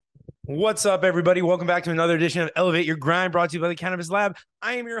What's up, everybody? Welcome back to another edition of Elevate Your Grind, brought to you by the Cannabis Lab.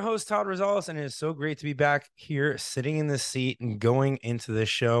 I am your host, Todd Rosales, and it is so great to be back here sitting in this seat and going into this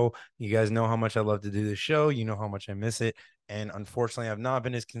show. You guys know how much I love to do this show. You know how much I miss it. And unfortunately, I've not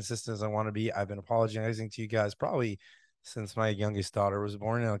been as consistent as I want to be. I've been apologizing to you guys probably since my youngest daughter was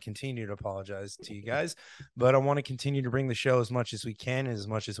born, and I'll continue to apologize to you guys. But I want to continue to bring the show as much as we can, and as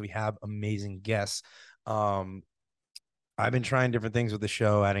much as we have amazing guests. I've been trying different things with the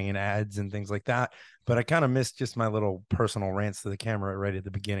show, adding in ads and things like that, but I kind of missed just my little personal rants to the camera right at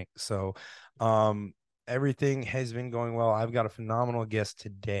the beginning. So, everything has been going well. I've got a phenomenal guest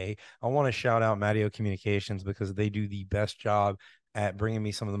today. I want to shout out Mattio Communications because they do the best job at bringing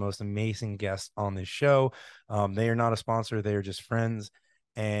me some of the most amazing guests on this show. They are not a sponsor, they are just friends.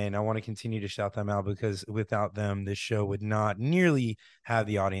 And I want to continue to shout them out because without them, this show would not nearly have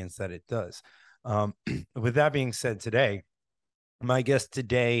the audience that it does. With that being said, today, my guest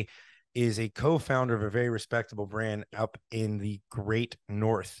today is a co-founder of a very respectable brand up in the Great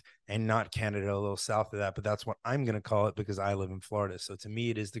North, and not Canada, a little south of that, but that's what I'm going to call it because I live in Florida. So to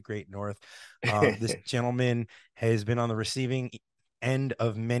me, it is the Great North. This gentleman has been on the receiving end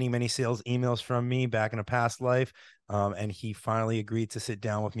of many, many sales emails from me back in a past life. And he finally agreed to sit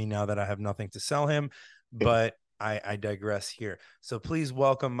down with me now that I have nothing to sell him. But I digress here. So please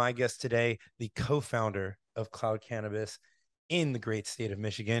welcome my guest today, the co-founder of Cloud Cannabis in the great state of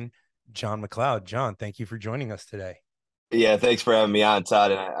Michigan, John McLeod. John, thank you for joining us today. Yeah, thanks for having me on,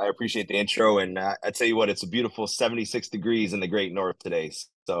 Todd. And I appreciate the intro. And I tell you what, it's a beautiful 76 degrees in the Great North today.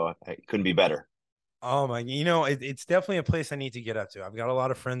 So it couldn't be better. Oh my, it's definitely a place I need to get up to. I've got a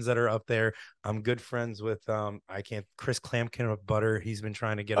lot of friends that are up there. I'm good friends with Chris Clampkin of Butter. He's been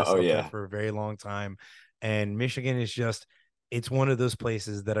trying to get us Oh, up there yeah. for a very long time. And Michigan is just, it's one of those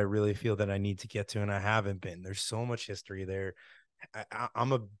places that I really feel that I need to get to, and I haven't been. There's so much history there.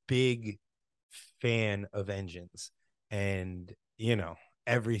 I'm a big fan of engines, and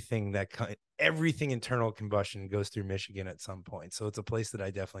everything everything internal combustion goes through Michigan at some point. So it's a place that I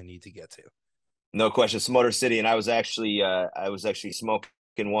definitely need to get to. No question. It's Motor City. And I was actually smoking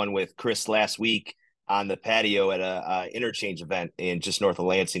one with Chris last week on the patio at a interchange event in just north of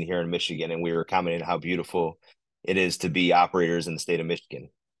Lansing here in Michigan. And we were commenting how beautiful it is to be operators in the state of Michigan.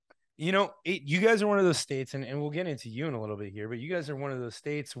 You guys are one of those states, and we'll get into you in a little bit here, but you guys are one of those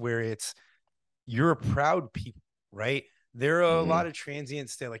states where you're a proud people, right? There are a Mm-hmm. lot of transient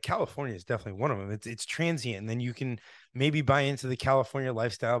state, like California is definitely one of them. It's transient, and then you can maybe buy into the California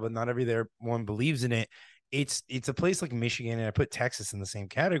lifestyle, but not everyone believes in it. It's a place like Michigan, and I put Texas in the same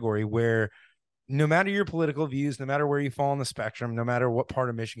category, where no matter your political views, no matter where you fall on the spectrum, no matter what part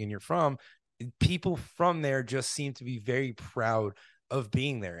of Michigan you're from, people from there just seem to be very proud of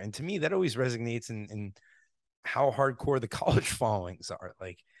being there. And to me, that always resonates in how hardcore the college followings are.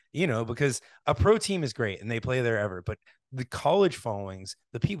 Like, because a pro team is great and they play there ever, but the college followings,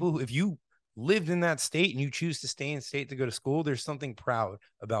 the people who, if you lived in that state and you choose to stay in state to go to school, there's something proud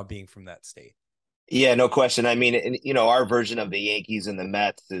about being from that state. Yeah, no question. I mean, our version of the Yankees and the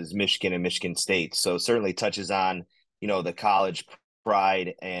Mets is Michigan and Michigan State. So it certainly touches on, the college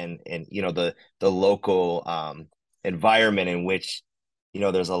pride and the local environment in which,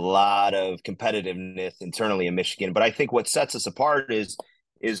 there's a lot of competitiveness internally in Michigan. But I think what sets us apart is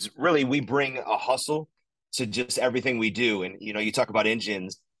really we bring a hustle to just everything we do. And you talk about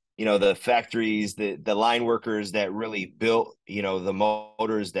engines, the factories, the line workers that really built, the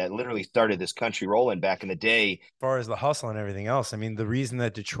motors that literally started this country rolling back in the day. As far as the hustle and everything else, I mean, the reason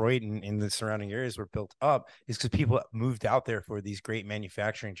that Detroit and the surrounding areas were built up is because people moved out there for these great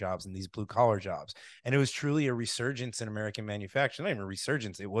manufacturing jobs and these blue collar jobs. And it was truly a resurgence in American manufacturing. Not even a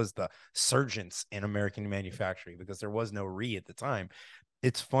resurgence, it was the surgence in American manufacturing because there was no at the time.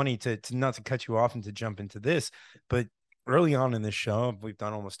 It's funny to not to cut you off and to jump into this, but early on in this show, we've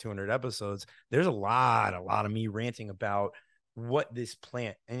done almost 200 episodes. There's a lot of me ranting about what this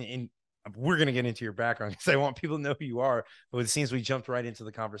plant and we're going to get into your background because I want people to know who you are. But it seems we jumped right into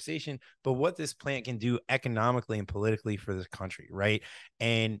the conversation. But what this plant can do economically and politically for this country, right?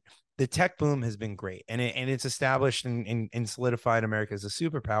 And the tech boom has been great, and it's established and solidified America as a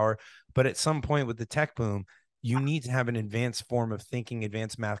superpower. But at some point with the tech boom, you need to have an advanced form of thinking,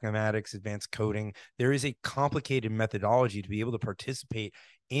 advanced mathematics, advanced coding. There is a complicated methodology to be able to participate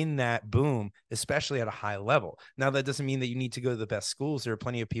in that boom, especially at a high level. Now, that doesn't mean that you need to go to the best schools. There are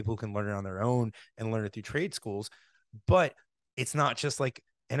plenty of people who can learn it on their own and learn it through trade schools, but it's not just like,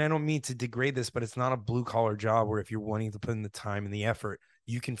 and I don't mean to degrade this, but it's not a blue collar job where if you're wanting to put in the time and the effort,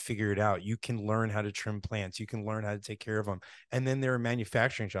 you can figure it out. You can learn how to trim plants. You can learn how to take care of them. And then there are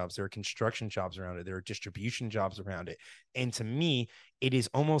manufacturing jobs, there are construction jobs around it, there are distribution jobs around it. And to me, it is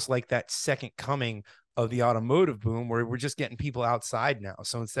almost like that second coming of the automotive boom where we're just getting people outside now.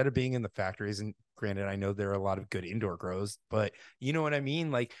 So instead of being in the factories, and granted, I know there are a lot of good indoor grows, but you know what I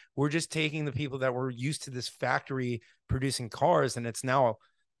mean? Like we're just taking the people that were used to this factory producing cars, and it's now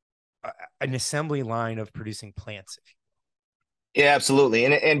an assembly line of producing plants. Yeah, absolutely.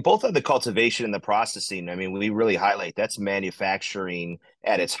 And both of the cultivation and the processing, I mean, we really highlight that's manufacturing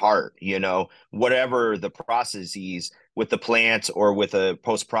at its heart, you know, whatever the processes with the plant or with a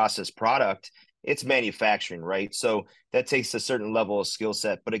post-processed product, it's manufacturing, right? So that takes a certain level of skill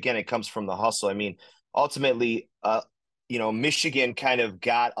set. But again, it comes from the hustle. I mean, ultimately, you know, Michigan kind of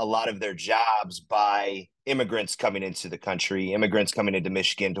got a lot of their jobs by immigrants coming into the country, immigrants coming into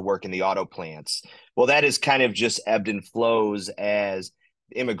Michigan to work in the auto plants. Well, that is kind of just ebbed and flows as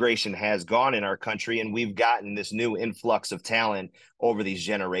immigration has gone in our country, and we've gotten this new influx of talent over these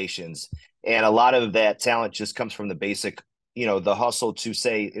generations. And a lot of that talent just comes from the basic, you know, the hustle to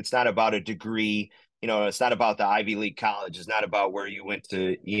say it's not about a degree, you know, it's not about the Ivy League college, it's not about where you went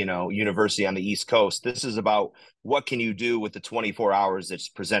to, you know, university on the East Coast. This is about what can you do with the 24 hours that's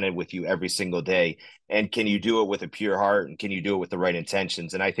presented with you every single day, and can you do it with a pure heart, and can you do it with the right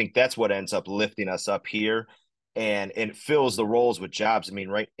intentions? And I think that's what ends up lifting us up here, and it fills the roles with jobs. I mean,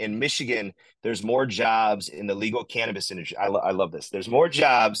 right in Michigan, there's more jobs in the legal cannabis industry. I love this. There's more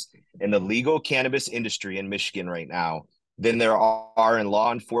jobs in the legal cannabis industry in Michigan right now than there are in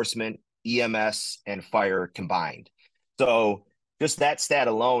law enforcement, EMS, and fire combined. So just that stat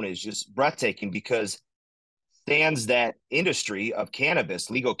alone is just breathtaking, because stands that industry of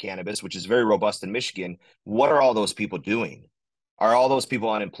cannabis, legal cannabis, which is very robust in Michigan, what are all those people doing? Are all those people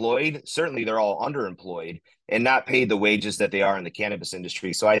unemployed? Certainly they're all underemployed and not paid the wages that they are in the cannabis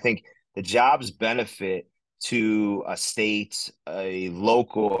industry. So I think the jobs benefit to a state, a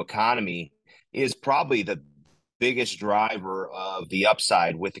local economy is probably the biggest driver of the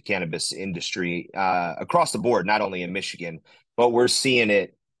upside with the cannabis industry across the board, not only in Michigan, but we're seeing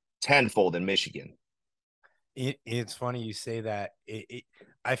it tenfold in Michigan. It's funny you say that.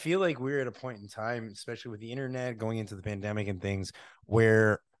 I feel like we're at a point in time, especially with the internet going into the pandemic and things,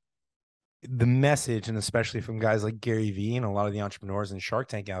 where the message, and especially from guys like Gary Vee and a lot of the entrepreneurs and Shark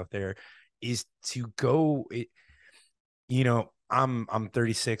Tank out there, is to go. You know, I'm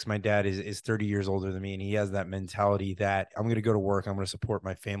 36. My dad is 30 years older than me, and he has that mentality that I'm going to go to work. I'm going to support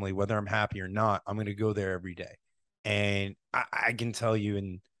my family, whether I'm happy or not. I'm going to go there every day, and I can tell you,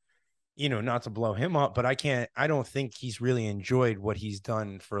 and you know, not to blow him up, but I don't think he's really enjoyed what he's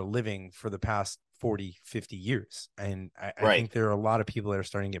done for a living for the past 40, 50 years. And I Right. think there are a lot of people that are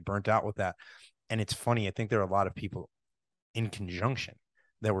starting to get burnt out with that. And it's funny. I think there are a lot of people in conjunction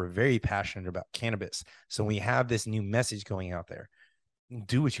that were very passionate about cannabis. So we have this new message going out there: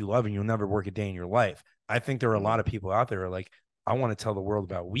 do what you love and you'll never work a day in your life. I think there are a lot of people out there who are like, I want to tell the world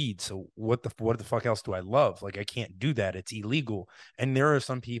about weed. So what the fuck else do I love? Like I can't do that. It's illegal. And there are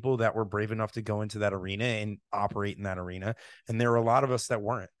some people that were brave enough to go into that arena and operate in that arena. And there are a lot of us that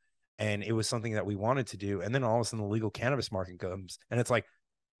weren't. And it was something that we wanted to do. And then all of a sudden the legal cannabis market comes and it's like,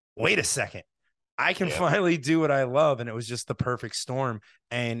 wait a second. I can Yeah. finally do what I love. And it was just the perfect storm.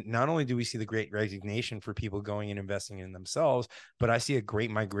 And not only do we see the great resignation for people going and investing in themselves, but I see a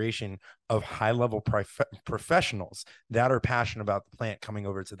great migration of high level professionals that are passionate about the plant coming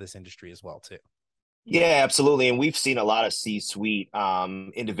over to this industry as well, too. Yeah, absolutely. And we've seen a lot of C-suite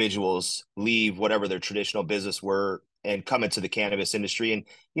individuals leave whatever their traditional business were and come into the cannabis industry. And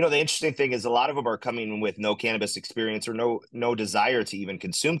you know, the interesting thing is a lot of them are coming with no cannabis experience or no desire to even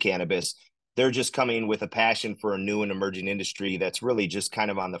consume cannabis. They're just coming with a passion for a new and emerging industry that's really just kind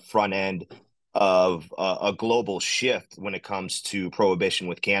of on the front end of a global shift when it comes to prohibition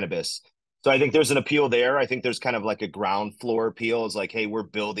with cannabis. So I think there's an appeal there. I think there's kind of like a ground floor appeal. It's like, hey, we're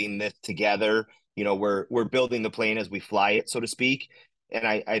building this together. You know, we're building the plane as we fly it, so to speak. And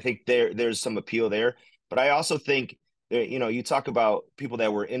I think there's some appeal there. But I also think that, you know, you talk about people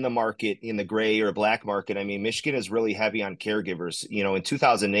that were in the market in the gray or black market. I mean, Michigan is really heavy on caregivers. You know, in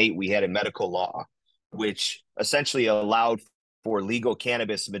 2008, we had a medical law which essentially allowed for legal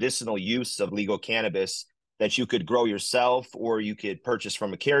cannabis, medicinal use of legal cannabis that you could grow yourself or you could purchase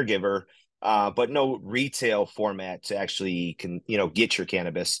from a caregiver, but no retail format to actually get your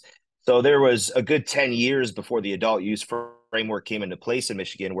cannabis. So there was a good 10 years before the adult use framework came into place in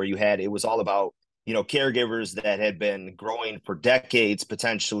Michigan, where it was all about, caregivers that had been growing for decades,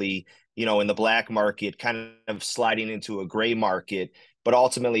 potentially, in the black market, kind of sliding into a gray market. But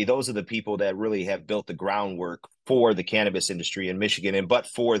ultimately, those are the people that really have built the groundwork for the cannabis industry in Michigan, and but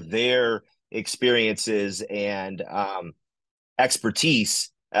for their experiences and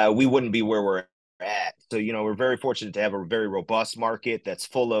expertise, we wouldn't be where we're at. So, we're very fortunate to have a very robust market that's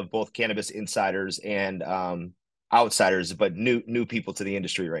full of both cannabis insiders and outsiders, but new people to the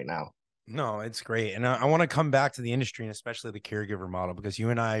industry right now. No, it's great. And I want to come back to the industry and especially the caregiver model, because you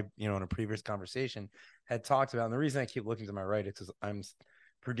and I, in a previous conversation had talked about, and the reason I keep looking to my right is because I'm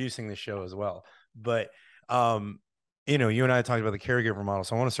producing the show as well. But, you and I talked about the caregiver model.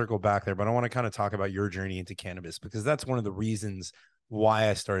 So I want to circle back there, but I want to kind of talk about your journey into cannabis, because that's one of the reasons why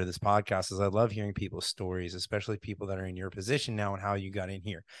I started this podcast. Is I love hearing people's stories, especially people that are in your position now and how you got in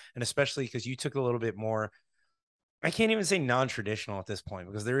here. And especially because you took a little bit more, I can't even say non-traditional at this point,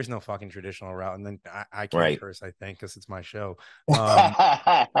 because there is no fucking traditional route. And then I can't Right. curse, I think, because it's my show.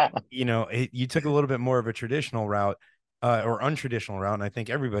 You took a little bit more of a traditional route, or untraditional route, and I think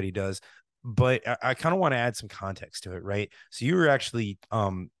everybody does. But I kind of want to add some context to it, right? So you were actually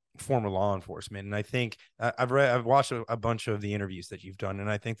former law enforcement, and I think I've watched a bunch of the interviews that you've done,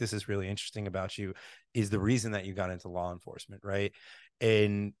 and I think this is really interesting about you, is the reason that you got into law enforcement, right?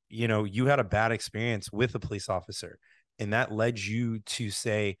 And you had a bad experience with a police officer, and that led you to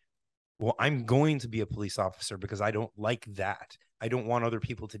say, well, I'm going to be a police officer because I don't like that. I don't want other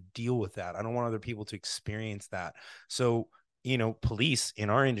people to deal with that. I don't want other people to experience that. So, police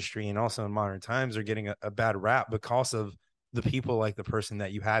in our industry and also in modern times are getting a bad rap because of the people like the person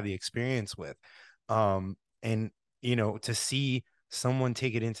that you have the experience with. And to see someone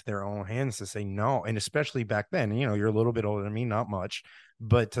take it into their own hands to say no, and especially back then, you're a little bit older than me, not much,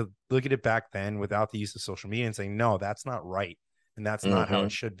 but to look at it back then without the use of social media and say, no, that's not right. And that's not how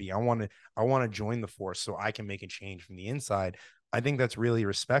it should be. I want to join the force so I can make a change from the inside. I think that's really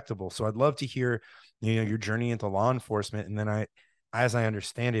respectable. So I'd love to hear, your journey into law enforcement. And then as I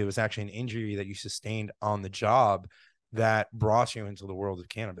understand it, it was actually an injury that you sustained on the job that brought you into the world of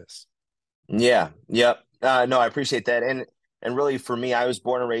cannabis. Yeah. Yep. No, I appreciate that. And really for me, I was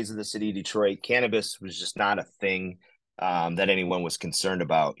born and raised in the city of Detroit. Cannabis was just not a thing that anyone was concerned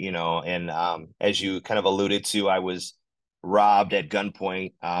about, and as you kind of alluded to, I was robbed at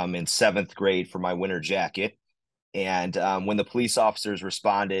gunpoint in seventh grade for my winter jacket. And when the police officers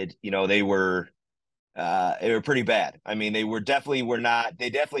responded, they were pretty bad. I mean, they definitely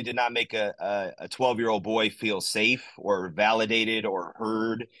did not make a 12-year-old boy feel safe or validated or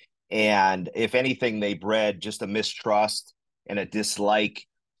heard. And if anything, they bred just a mistrust and a dislike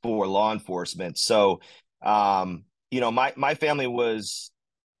for law enforcement. So, my family was,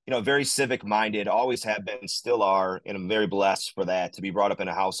 very civic minded, always have been, still are, and I'm very blessed for that, to be brought up in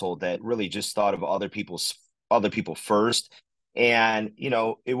a household that really just thought of other people first. And,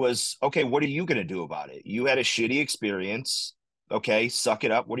 it was, okay, what are you going to do about it? You had a shitty experience. Okay, suck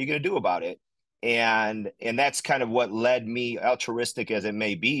it up. What are you going to do about it? And that's kind of what led me, altruistic as it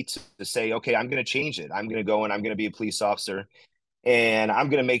may be, to say, okay, I'm going to change it. I'm going to go and I'm going to be a police officer, and I'm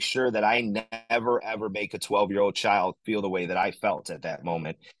going to make sure that I never ever make a 12-year-old child feel the way that I felt at that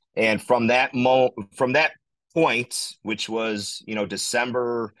moment. And from that point, which was,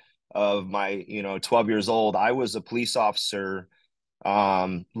 December of my, 12 years old, I was a police officer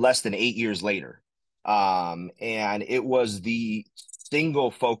less than 8 years later. And it was the single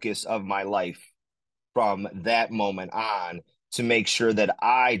focus of my life from that moment on to make sure that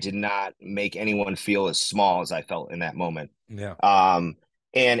I did not make anyone feel as small as I felt in that moment. Yeah.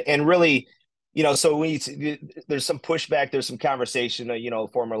 And really, so there's some pushback, there's some conversation,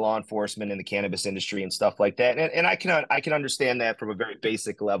 former law enforcement in the cannabis industry and stuff like that. And I can understand that from a very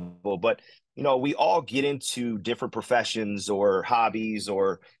basic level, but we all get into different professions or hobbies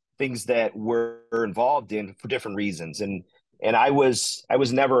or things that we're involved in for different reasons. And I was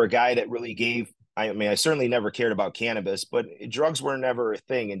never a guy that really I mean, I certainly never cared about cannabis, but drugs were never a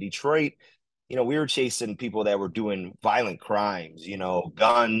thing in Detroit. We were chasing people that were doing violent crimes,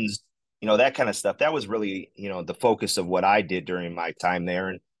 guns, that kind of stuff. That was really, the focus of what I did during my time there.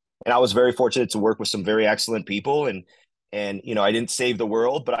 And I was very fortunate to work with some very excellent people. And I didn't save the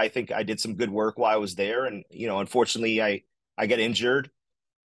world, but I think I did some good work while I was there. And, unfortunately, I got injured.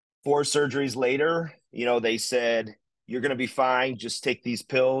 4 surgeries later, they said, you're going to be fine. Just take these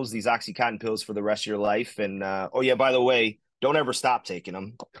pills, these Oxycontin pills, for the rest of your life. And, oh yeah, by the way, don't ever stop taking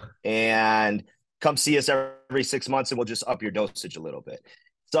them, and come see us every 6 months and we'll just up your dosage a little bit.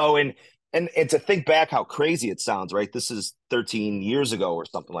 So, and to think back how crazy it sounds, right? This is 13 years ago or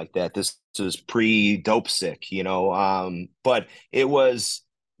something like that. This was pre-dope sick, but it was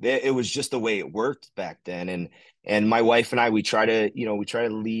just the way it worked back then. And my wife and I, we try to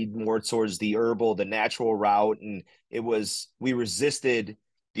lead more towards the herbal, the natural route. And we resisted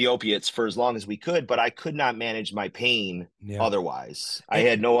the opiates for as long as we could, but I could not manage my pain Yeah. otherwise. I And,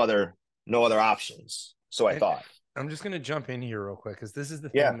 had no other options. So I and thought. I'm just going to jump in here real quick because this is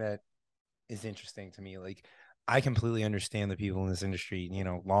the Yeah. thing that is interesting to me. Like, I completely understand the people in this industry,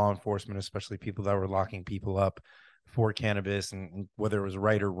 law enforcement, especially people that were locking people up for cannabis, and whether it was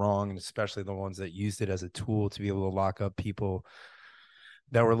right or wrong, and especially the ones that used it as a tool to be able to lock up people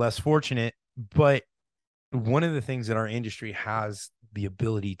that were less fortunate. But one of the things that our industry has the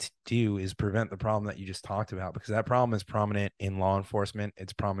ability to do is prevent the problem that you just talked about, because that problem is prominent in law enforcement.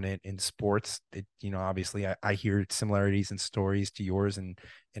 It's prominent in sports. Obviously I hear similarities and stories to yours and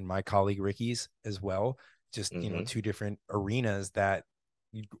my colleague Ricky's as well. Just, Mm-hmm. two different arenas that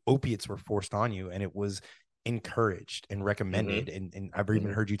opiates were forced on you, and it was encouraged and Mm-hmm. recommended. And I've even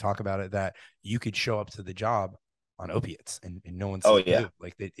Mm-hmm. heard you talk about it, that you could show up to the job on opiates and no one Oh says yeah. boo.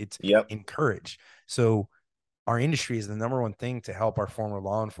 Like it's Yep. encouraged. So our industry is the number one thing to help our former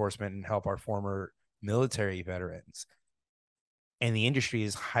law enforcement and help our former military veterans. And the industry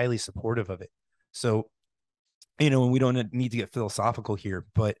is highly supportive of it. So, and we don't need to get philosophical here,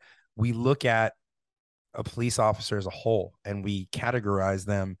 but we look at a police officer as a whole and we categorize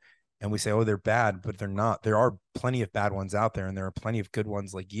them and we say, oh, they're bad, but they're not. There are plenty of bad ones out there, and there are plenty of good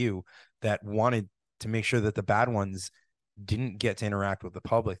ones like you that wanted to make sure that the bad ones didn't get to interact with the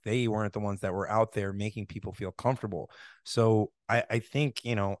public. They weren't the ones that were out there making people feel comfortable. So I think,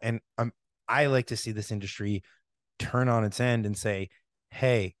 and I like to see this industry turn on its end and say,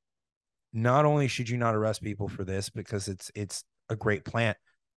 hey, not only should you not arrest people for this because it's a great plant,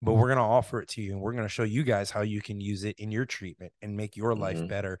 but we're going to offer it to you and we're going to show you guys how you can use it in your treatment and make your life Mm-hmm.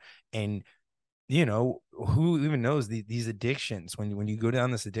 better. And who even knows these addictions, when you go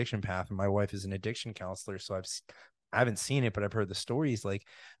down this addiction path, and my wife is an addiction counselor, so I haven't seen it, but I've heard the stories. Like,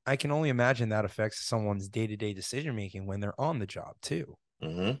 I can only imagine that affects someone's day-to-day decision making when they're on the job too.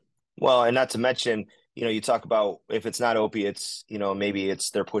 Mm-hmm. Well, and not to mention, you talk about if it's not opiates, maybe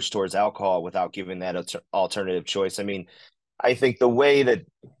it's their push towards alcohol without giving that alternative choice. I mean, I think the way that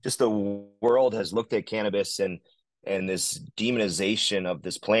just the world has looked at cannabis and this demonization of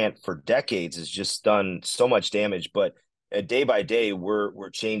this plant for decades has just done so much damage. But day by day, we're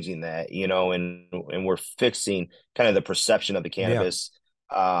changing that, and we're fixing kind of the perception of the Yeah. cannabis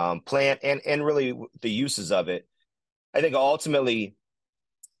plant and really the uses of it. I think ultimately,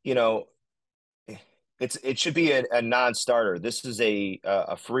 you know, it should be a non-starter. This is a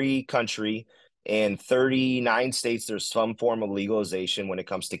free country. In 39 states, there's some form of legalization when it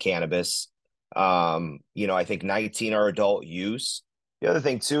comes to cannabis. I think 19 are adult use. The other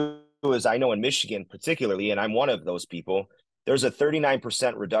thing too is I know in Michigan particularly, and I'm one of those people, there's a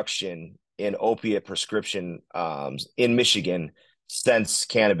 39% reduction in opiate prescription in Michigan since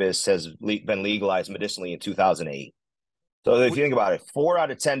cannabis has been legalized medicinally in 2008. So if you think about it, 4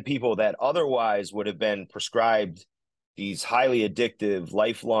 out of 10 people that otherwise would have been prescribed these highly addictive,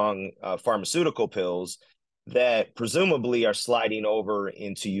 lifelong pharmaceutical pills that presumably are sliding over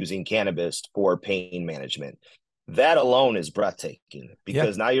into using cannabis for pain management. That alone is breathtaking, Yeah.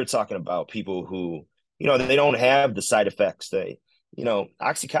 because now you're talking about people who, they don't have the side effects.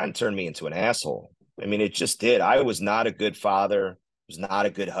 Oxycontin turned me into an asshole. I mean, it just did. I was not a good father, was not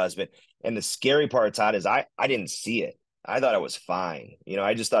a good husband. And the scary part, Todd, is I didn't see it. I thought I was fine.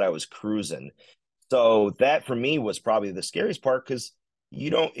 I just thought I was cruising. So that for me was probably the scariest part, because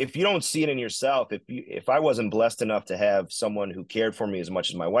if you don't see it in yourself, if I wasn't blessed enough to have someone who cared for me as much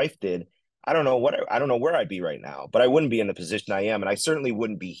as my wife did, I don't know where I'd be right now, but I wouldn't be in the position I am, and I certainly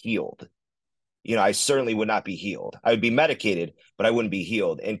wouldn't be healed. I certainly would not be healed. I would be medicated, but I wouldn't be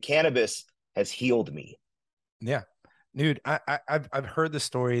healed. And cannabis has healed me. Yeah. Dude, I've heard the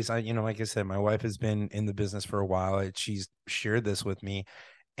stories. Like I said, my wife has been in the business for a while. She's shared this with me,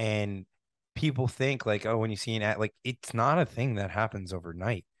 and people think like, oh, when you see an ad, like, it's not a thing that happens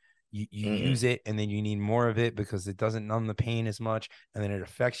overnight. You Mm-mm. use it, and then you need more of it because it doesn't numb the pain as much, and then it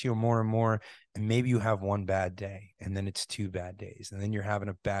affects you more and more. And maybe you have one bad day, and then it's 2 bad days, and then you're having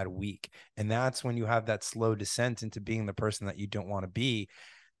a bad week, and that's when you have that slow descent into being the person that you don't want to be.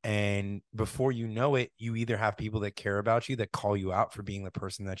 And before you know it, you either have people that care about you that call you out for being the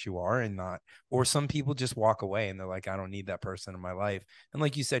person that you are and not, or some people just walk away and they're like, I don't need that person in my life. And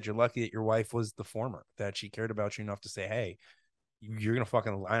like you said, you're lucky that your wife was the former, that she cared about you enough to say, hey, you're going to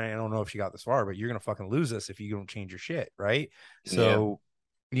fucking, I don't know if she got this far, but you're going to fucking lose us if you don't change your shit. Right. Yeah.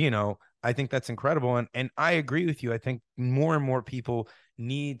 So, I think that's incredible. And I agree with you. I think more and more people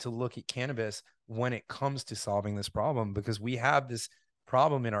need to look at cannabis when it comes to solving this problem, because we have this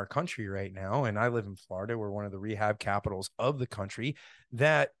problem in our country right now. And I live in Florida. We're one of the rehab capitals of the country,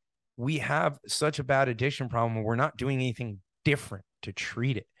 that we have such a bad addiction problem. We're not doing anything different. to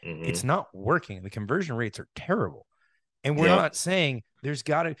treat it. Hmm. It's not working. The conversion rates are terrible. And we're Yep. not saying there's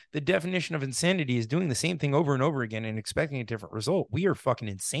got to, the definition of insanity is doing the same thing over and over again and expecting a different result. We are fucking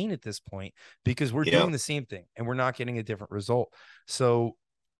insane at this point because we're doing Yep. the same thing and we're not getting a different result. So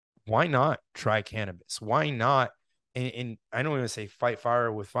why not try cannabis? Why not? And I don't even say fight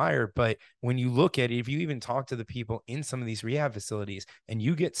fire with fire, but when you look at it, if you even talk to the people in some of these rehab facilities and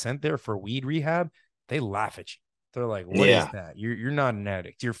you get sent there for weed rehab, they laugh at you. They're like, "What is Yeah. that? You're not an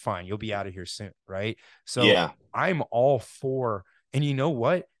addict. You're fine. You'll be out of here soon." Right. So Yeah. I'm all for, and you know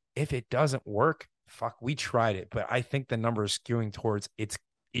what? If it doesn't work, fuck, we tried it. But I think the number is skewing towards it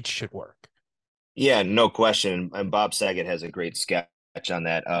should work. Yeah, no question. And Bob Saget has a great sketch on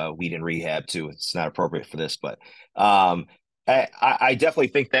that weed and rehab too. It's not appropriate for this, but um, I definitely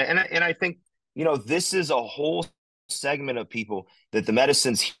think that, and I think this is a whole segment of people that the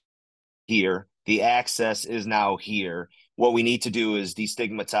medicine's here, the access is now here. What we need to do is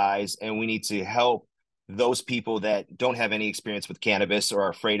destigmatize, and we need to help those people that don't have any experience with cannabis or are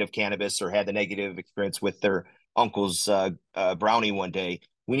afraid of cannabis or had the negative experience with their uncle's brownie one day.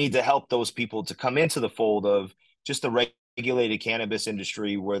 We need to help those people to come into the fold of just the regulated cannabis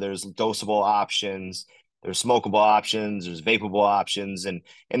industry where there's dosable options, there's smokable options, there's vapable options, and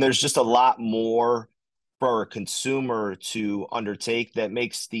there's just a lot more for a consumer to undertake that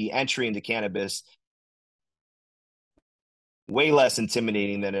makes the entry into cannabis way less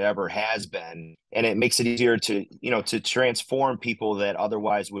intimidating than it ever has been, and it makes it easier to to transform people that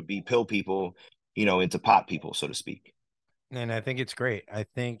otherwise would be pill people into pot people, so to speak. And I think it's great. I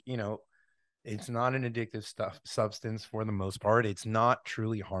think, it's not an addictive substance for the most part. It's not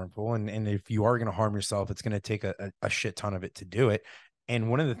truly harmful. And if you are going to harm yourself, it's going to take a shit ton of it to do it. And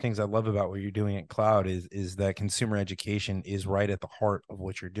one of the things I love about what you're doing at Cloud is that consumer education is right at the heart of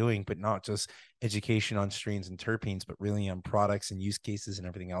what you're doing, but not just education on strains and terpenes, but really on products and use cases and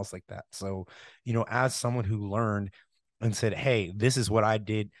everything else like that. So, as someone who learned and said, hey, this is what I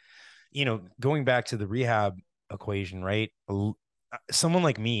did, going back to the rehab equation, right? Someone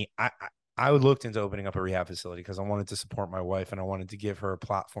like me, I looked into opening up a rehab facility because I wanted to support my wife and I wanted to give her a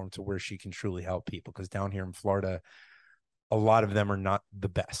platform to where she can truly help people. Because down here in Florida, a lot of them are not the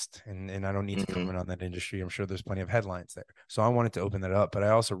best. And I don't need to Mm-hmm. comment on that industry. I'm sure there's plenty of headlines there. So I wanted to open that up. But I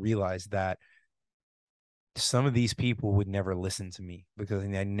also realized that some of these people would never listen to me because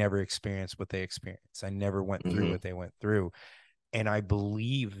I never experienced what they experienced. I never went through Mm-hmm. what they went through. And I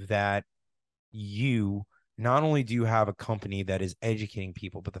believe that you not only do you have a company that is educating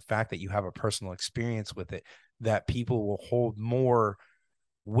people, but the fact that you have a personal experience with it, that people will hold more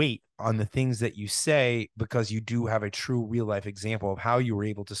weight on the things that you say because you do have a true real life example of how you were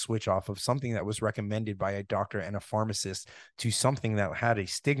able to switch off of something that was recommended by a doctor and a pharmacist to something that had a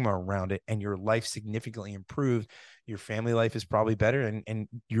stigma around it, and your life significantly improved. Your family life is probably better, and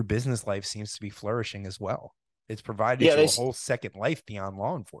your business life seems to be flourishing as well. It's provided Yeah, you a whole second life beyond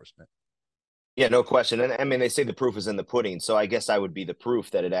law enforcement. yeah, no question. And I mean, they say the proof is in the pudding. So I guess I would be the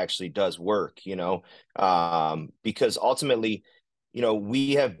proof that it actually does work, because ultimately,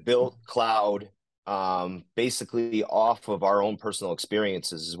 we have built Cloud basically off of our own personal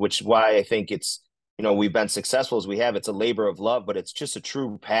experiences, which why I think it's, we've been successful as we have. It's a labor of love, but it's just a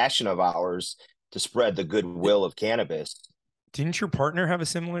true passion of ours to spread the goodwill of cannabis. Didn't your partner have a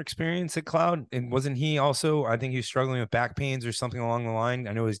similar experience at Cloud? And wasn't he also, I think he was struggling with back pains or something along the line?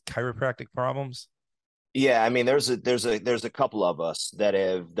 I know his chiropractic problems. Yeah, I mean, there's a couple of us that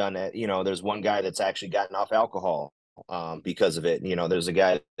have done it. There's one guy that's actually gotten off alcohol because of it. There's a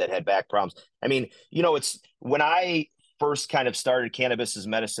guy that had back problems. I mean, it's when I first kind of started cannabis as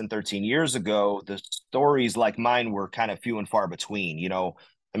medicine 13 years ago, the stories like mine were kind of few and far between.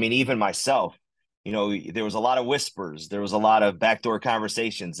 I mean, even myself, there was a lot of whispers, there was a lot of backdoor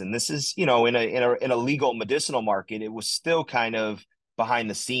conversations, and this is, in a legal medicinal market, it was still kind of behind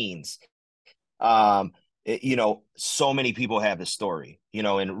the scenes. um so many people have this story,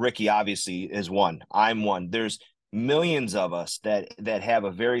 and Ricky obviously is one. I'm one. There's millions of us that have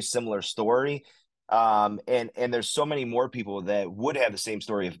a very similar story. And there's so many more people that would have the same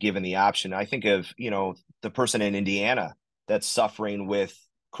story if given the option. I think of, the person in Indiana that's suffering with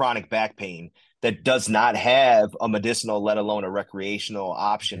chronic back pain that does not have a medicinal, let alone a recreational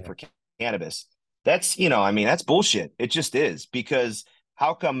option Yeah. for cannabis. That's, I mean, that's bullshit. It just is. Because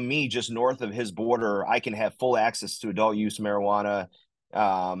how come me just north of his border, I can have full access to adult use marijuana,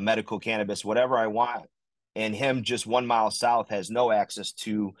 medical cannabis, whatever I want, and him just 1 mile south has no access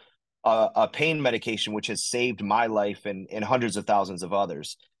to a pain medication, which has saved my life and hundreds of thousands of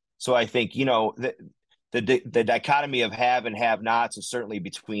others. So I think, the dichotomy of have and have nots is certainly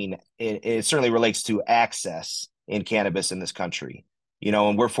between it certainly relates to access in cannabis in this country.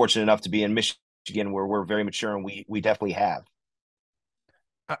 and we're fortunate enough to be in Michigan where we're very mature, and we definitely have.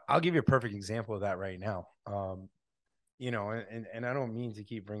 I'll give you a perfect example of that right now. And I don't mean to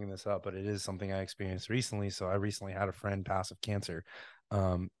keep bringing this up, but it is something I experienced recently. So I recently had a friend pass of cancer.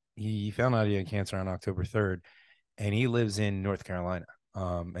 He found out he had cancer on October 3rd, and he lives in North Carolina.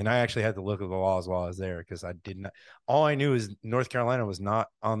 And I actually had to look at the laws while I was there because I did not. All I knew is North Carolina was not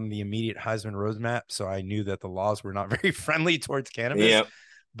on the immediate Heisman roadmap, so I knew that the laws were not very friendly towards cannabis. Yeah.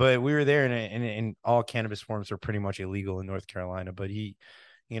 But we were there, and all cannabis forms are pretty much illegal in North Carolina. But he'd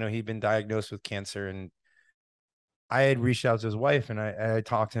been diagnosed with cancer, and I had reached out to his wife, and I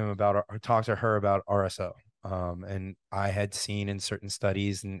talked to him about, or talked to her about RSO. And I had seen in certain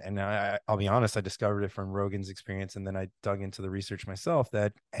studies, and I'll be honest, I discovered it from Rogan's experience, and then I dug into the research myself,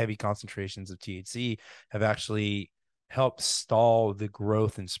 that heavy concentrations of THC have actually helped stall the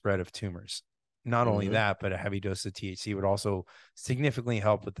growth and spread of tumors. Not only Mm-hmm. that, but a heavy dose of THC would also significantly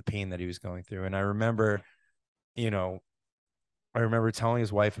help with the pain that he was going through. And I remember, you know, I remember telling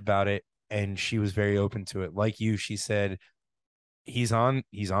his wife about it, and she was very open to it. Like you, she said, he's on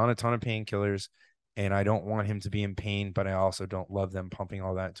a ton of painkillers, and I don't want him to be in pain, but I also don't love them pumping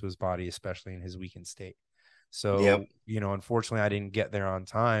all that into his body, especially in his weakened state. Yep. So, unfortunately I didn't get there on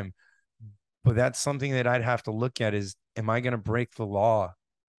time, but that's something that I'd have to look at is, am I going to break the law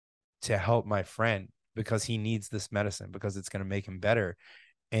to help my friend because he needs this medicine, because it's going to make him better?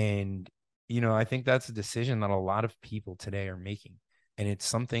 And, I think that's a decision that a lot of people today are making. And it's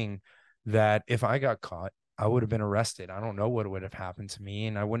something that if I got caught, I would have been arrested. I don't know what would have happened to me.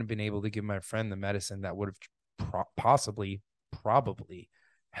 And I wouldn't have been able to give my friend the medicine that would have possibly, probably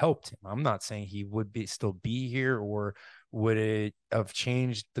helped him. I'm not saying he would still be here, or would it have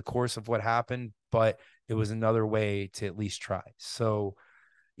changed the course of what happened, but it was another way to at least try. So,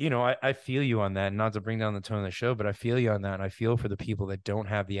 I feel you on that. Not to bring down the tone of the show, but I feel you on that. And I feel for the people that don't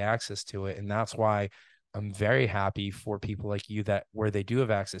have the access to it. And that's why I'm very happy for people like you, that where they do have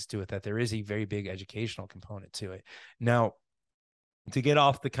access to it, that there is a very big educational component to it. Now, to get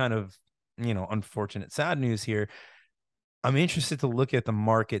off the kind of, unfortunate, sad news here, I'm interested to look at the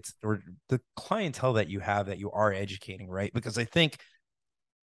markets or the clientele that you have, that you are educating, right? Because I think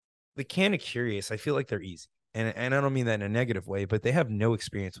the Canna Curious, I feel like they're easy. And I don't mean that in a negative way, but they have no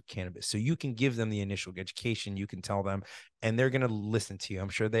experience with cannabis. So you can give them the initial education, you can tell them, and they're going to listen to you. I'm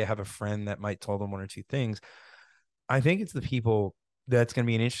sure they have a friend that might tell them one or two things. I think it's the people that's going to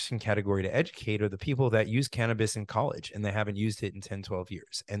be an interesting category to educate, are the people that use cannabis in college and they haven't used it in 10, 12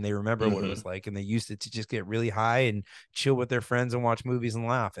 years. And they remember what it Mm-hmm. was like, and they used it to just get really high and chill with their friends and watch movies and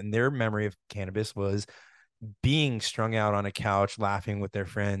laugh. And their memory of cannabis was being strung out on a couch laughing with their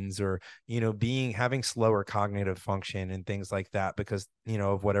friends, or being having slower cognitive function and things like that, because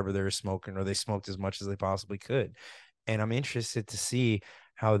of whatever they're smoking, or they smoked as much as they possibly could. And I'm interested to see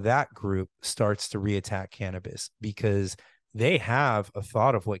how that group starts to reattack cannabis, because they have a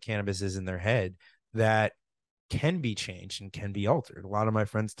thought of what cannabis is in their head that can be changed and can be altered. A lot of my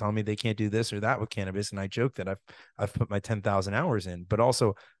friends tell me they can't do this or that with cannabis, and I joke that I've put my 10,000 hours in, but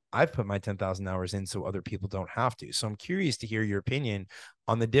also I've put my 10,000 hours in so other people don't have to. So I'm curious to hear your opinion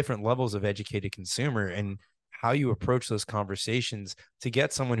on the different levels of educated consumer, and how you approach those conversations to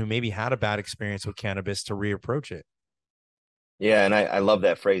get someone who maybe had a bad experience with cannabis to reapproach it. Yeah, and I love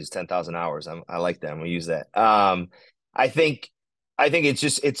that phrase, 10,000 hours. I like that. I'm gonna use that. I think I think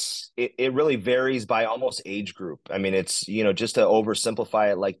it really varies by almost age group. I mean, it's, just to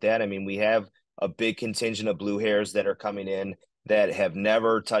oversimplify it like that. I mean, we have a big contingent of blue hairs that are coming in that have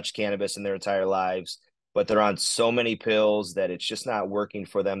never touched cannabis in their entire lives, but they're on so many pills that it's just not working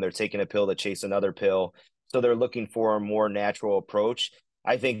for them. They're taking a pill to chase another pill. So they're looking for a more natural approach.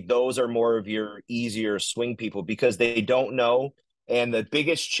 I think those are more of your easier swing people because they don't know. And the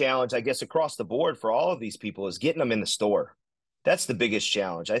biggest challenge, I guess, across the board for all of these people is getting them in the store. That's the biggest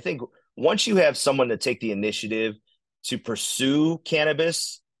challenge. I think once you have someone to take the initiative to pursue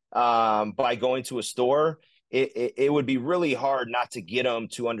cannabis by going to a store, it would be really hard not to get them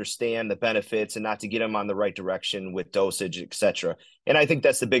to understand the benefits and not to get them on the right direction with dosage, etc. And I think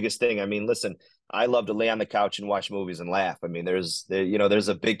that's the biggest thing. I mean, listen, I love to lay on the couch and watch movies and laugh. I mean, there's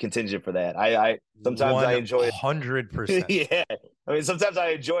a big contingent for that. I sometimes I enjoy it. 100%. Yeah, I mean, sometimes I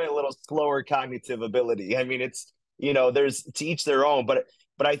enjoy a little slower cognitive ability. I mean, it's there's to each their own, but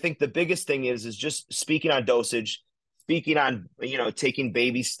I think the biggest thing is just speaking on dosage, speaking on taking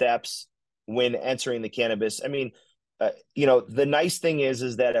baby steps when entering the cannabis. I mean, the nice thing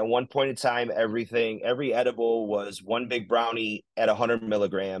is that at one point in time, every edible was one big brownie at 100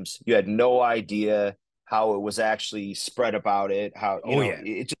 milligrams. You had no idea how it was actually spread about it, how Oh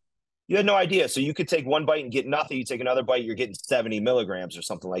yeah. You had no idea. So you could take one bite and get nothing. You take another bite, you're getting 70 milligrams or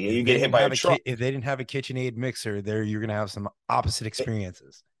something like that. You get hit by a truck. If they didn't have a KitchenAid mixer, there you're gonna have some opposite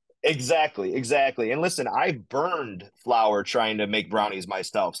experiences. Exactly, exactly. And listen, I burned flour trying to make brownies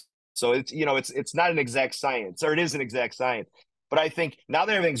myself. So it's it's not an exact science, or it is an exact science. But I think now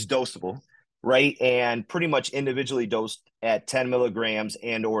that everything's dosable, right? And pretty much individually dosed at 10 milligrams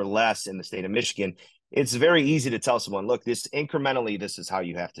and or less in the state of Michigan, it's very easy to tell someone, look, this incrementally, this is how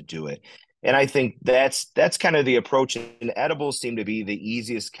you have to do it. And I think that's kind of the approach. And edibles seem to be the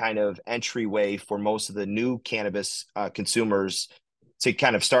easiest kind of entryway for most of the new cannabis consumers to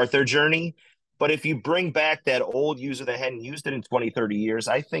kind of start their journey. But if you bring back that old user that hadn't used it in 20, 30 years,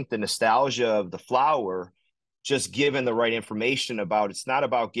 I think the nostalgia of the flower, just given the right information about, it's not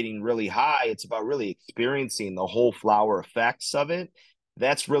about getting really high, it's about really experiencing the whole flower effects of it.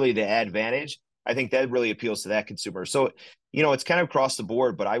 That's really the advantage. I think that really appeals to that consumer. So, it's kind of across the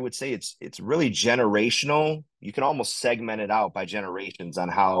board, but I would say it's really generational. You can almost segment it out by generations on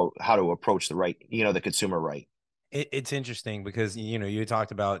how to approach the consumer right. It's interesting because you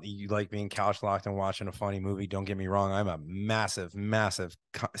talked about you like being couch locked and watching a funny movie. Don't get me wrong, I'm a massive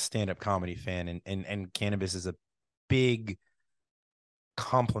stand-up comedy fan, and cannabis is a big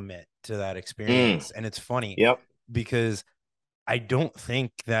complement to that Mm, experience. And it's funny yep. because I don't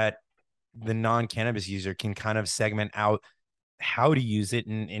think that the non-cannabis user can kind of segment out how to use it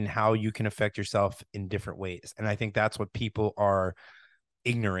and how you can affect yourself in different ways. And I think that's what people are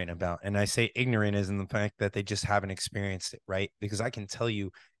ignorant about. And I say ignorant is in the fact that they just haven't experienced it, right? Because I can tell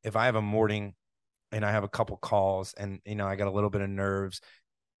you, if I have a morning and I have a couple calls and I got a little bit of nerves,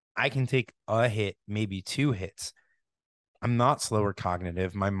 I can take a hit, maybe two hits. I'm not slower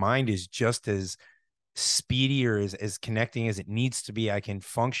cognitive. My mind is just as speedy or as connecting as it needs to be. I can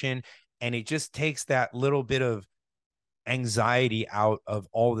function. And it just takes that little bit of anxiety out of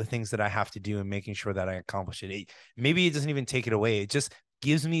all the things that I have to do and making sure that I accomplish it. Maybe it doesn't even take it away. It just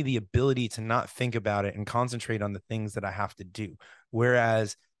gives me the ability to not think about it and concentrate on the things that I have to do.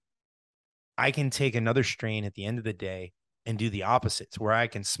 Whereas I can take another strain at the end of the day and do the opposites, where I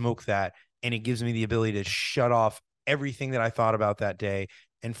can smoke that and it gives me the ability to shut off everything that I thought about that day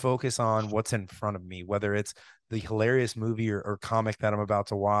and focus on what's in front of me, whether it's the hilarious movie or comic that I'm about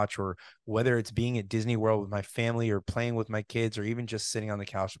to watch, or whether it's being at Disney World with my family or playing with my kids, or even just sitting on the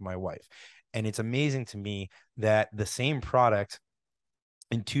couch with my wife. And it's amazing to me that the same product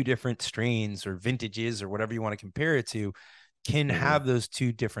in two different strains or vintages or whatever you want to compare it to can Mm-hmm. have those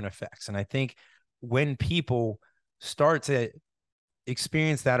two different effects. And I think when people start to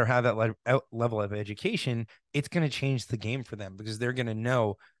experience that or have that level of education, it's going to change the game for them, because they're going to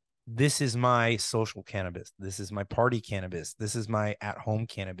know, this is my social cannabis, this is my party cannabis, this is my at home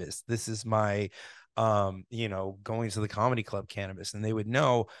cannabis, this is my going to the comedy club cannabis, and they would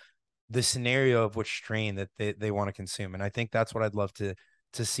know the scenario of which strain that they want to consume. And I think that's what I'd love to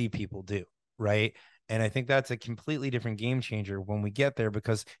see people do, right? And I think that's a completely different game changer when we get there,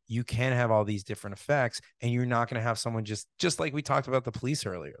 because you can have all these different effects and you're not going to have someone just like we talked about the police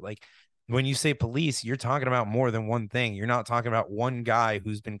earlier. Like, when you say police, you're talking about more than one thing. You're not talking about one guy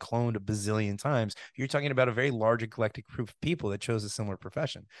who's been cloned a bazillion times. You're talking about a very large eclectic group of people that chose a similar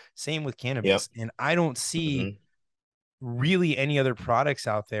profession. Same with Yep. cannabis. And I don't see Mm-hmm. really any other products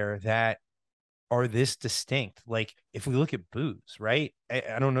out there that are this distinct. Like, if we look at booze, right?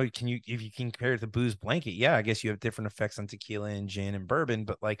 I don't know. If you can compare it to booze blanket? Yeah, I guess you have different effects on tequila and gin and bourbon,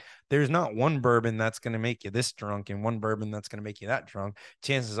 but like, there's not one bourbon that's going to make you this drunk and one bourbon that's going to make you that drunk.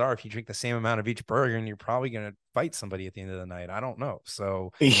 Chances are, if you drink the same amount of each bourbon, you're probably going to fight somebody at the end of the night. I don't know.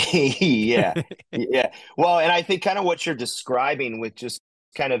 So, Yeah. Yeah. Well, and I think kind of what you're describing with just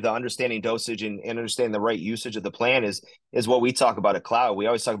kind of the understanding dosage and understanding the right usage of the plan is what we talk about at Cloud. We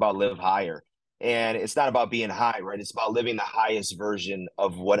always talk about live higher. And it's not about being high, right? It's about living the highest version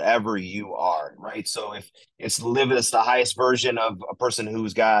of whatever you are, right? So if it's living as the highest version of a person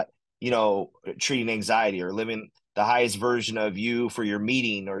who's got, treating anxiety, or living the highest version of you for your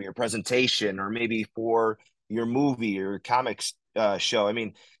meeting or your presentation, or maybe for your movie or comics show. I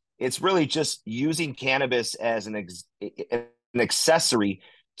mean, it's really just using cannabis as an accessory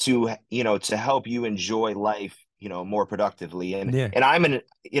to help you enjoy life more productively. and yeah. and I'm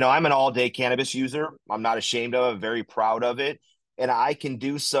an all day cannabis user. I'm not ashamed of it, very proud of it, and I can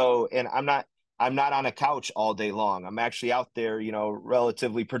do so. And I'm not on a couch all day long. I'm actually out there,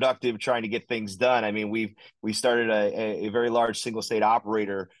 relatively productive, trying to get things done. I mean, we started a very large single state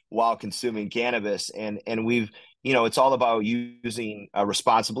operator while consuming cannabis, and we've it's all about using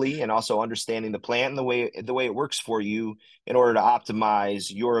responsibly, and also understanding the plant and the way it works for you in order to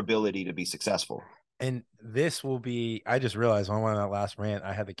optimize your ability to be successful. And this will be, I just realized when I went on that last rant,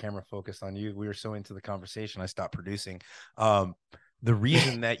 I had the camera focused on you. We were so into the conversation, I stopped producing. Um, the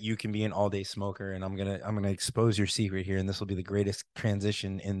reason that you can be an all-day smoker, and I'm gonna expose your secret here, and this will be the greatest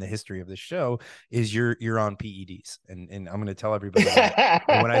transition in the history of the show, is you're on PEDs. And I'm gonna tell everybody that.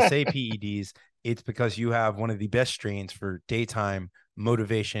 And when I say PEDs, it's because you have one of the best strains for daytime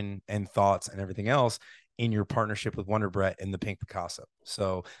motivation and thoughts and everything else in your partnership with Wonder Brett and the Pink Picasso.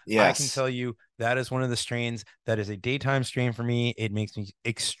 So I can Yes. tell you that is one of the strains that is a daytime strain for me. It makes me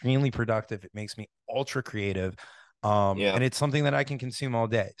extremely productive. It makes me ultra creative. Yeah. And it's something that I can consume all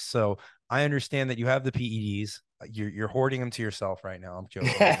day. So I understand that you have the PEDs. You're hoarding them to yourself right now. I'm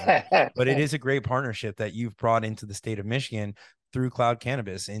joking, but it is a great partnership that you've brought into the state of Michigan through Cloud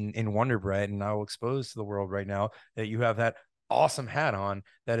Cannabis in Wonder Bread, and I will expose to the world right now that you have that awesome hat on.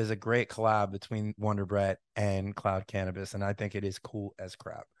 That is a great collab between Wonder Bread and Cloud Cannabis, and I think it is cool as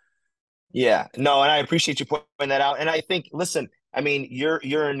crap. Yeah, no, and I appreciate you pointing that out. And I think, listen, I mean, you're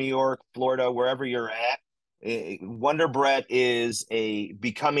in New York, Florida, wherever you're at. Wonder Bread is a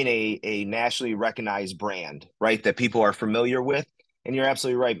becoming a nationally recognized brand, right? That people are familiar with. And you're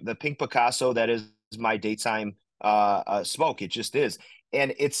absolutely right. The Pink Picasso, that is my daytime smoke. It just is,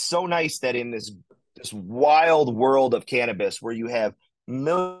 and it's so nice that in this wild world of cannabis, where you have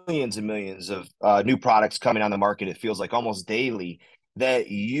millions and millions of new products coming on the market, it feels like almost daily that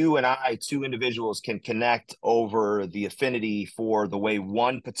you and I, two individuals, can connect over the affinity for the way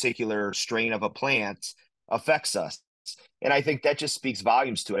one particular strain of a plant affects us. And I think that just speaks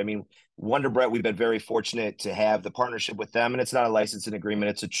volumes to it. I mean, Wonder Bread, we've been very fortunate to have the partnership with them, and it's not a licensing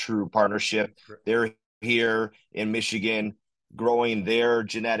agreement, it's a true partnership. They're here in Michigan growing their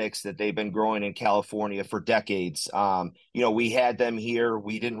genetics that they've been growing in California for decades. We had them here.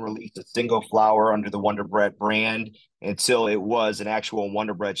 We didn't release a single flower under the Wonder Bread brand until it was an actual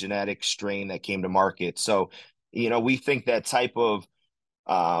Wonder Bread genetic strain that came to market. So, we think that type of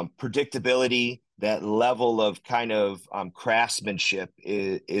predictability, that level of kind of craftsmanship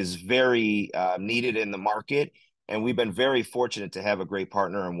is very needed in the market. And we've been very fortunate to have a great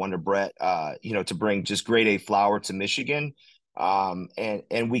partner in Wonder Bread, to bring just grade A flower to Michigan.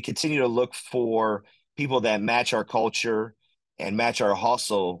 And we continue to look for people that match our culture and match our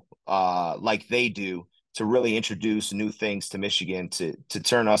hustle like they do, to really introduce new things to Michigan, to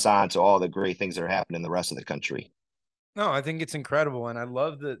turn us on to all the great things that are happening in the rest of the country. No, I think it's incredible, and I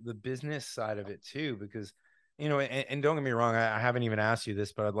love the business side of it too, because and don't get me wrong, I haven't even asked you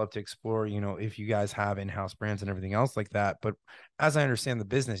this, but I'd love to explore, if you guys have in-house brands and everything else like that. But as I understand the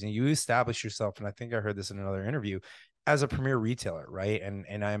business, and you establish yourself, and I think I heard this in another interview, as a premier retailer, right?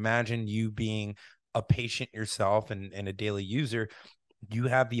 And I imagine you being a patient yourself and a daily user, you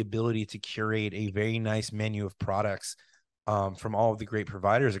have the ability to curate a very nice menu of products from all of the great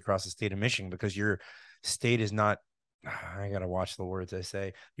providers across the state of Michigan, because your state is not, I gotta watch the words I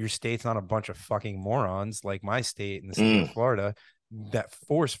say. Your state's not a bunch of fucking morons like my state in the state of Mm, Florida that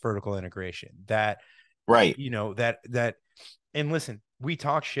force vertical integration. That right. that and listen, we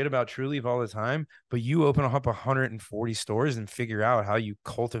talk shit about Trulieve all the time, but you open up 140 stores and figure out how you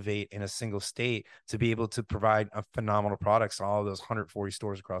cultivate in a single state to be able to provide a phenomenal products to all of those 140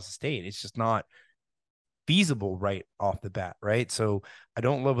 stores across the state. It's just not feasible right off the bat, right? So I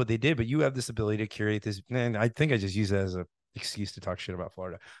don't love what they did, but you have this ability to curate this. And I think I just use it as a excuse to talk shit about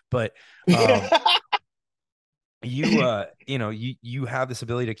Florida. But you have this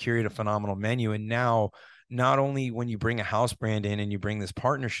ability to curate a phenomenal menu. And now not only when you bring a house brand in and you bring this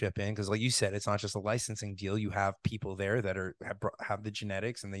partnership in, because like you said, it's not just a licensing deal. You have people there that have the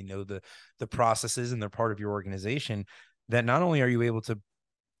genetics and they know the processes, and they're part of your organization. That not only are you able to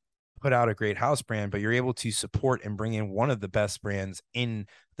put out a great house brand, but you're able to support and bring in one of the best brands in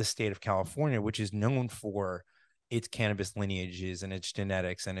the state of California, which is known for its cannabis lineages and its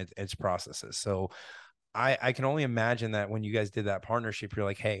genetics and its processes. So I can only imagine that when you guys did that partnership, you're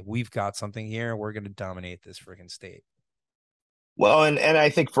like, hey, we've got something here. We're going to dominate this freaking state. Well, and I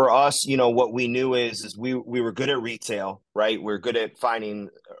think for us, what we knew is we were good at retail, right? We're good at finding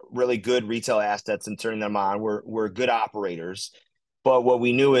really good retail assets and turning them on. We're good operators. But what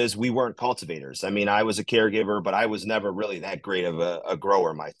we knew is we weren't cultivators. I mean, I was a caregiver, but I was never really that great of a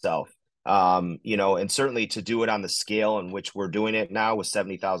grower myself. And certainly to do it on the scale in which we're doing it now with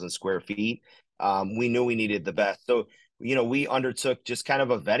 70,000 square feet, we knew we needed the best. So, we undertook just kind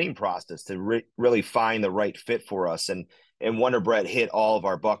of a vetting process to really find the right fit for us. And Wonder Bread hit all of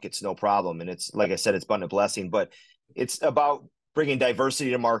our buckets, no problem. And it's, like I said, it's been a blessing, but it's about bringing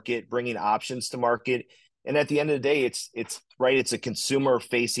diversity to market, bringing options to market. And at the end of the day, it's right. It's a consumer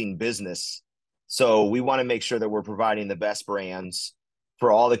facing business. So we want to make sure that we're providing the best brands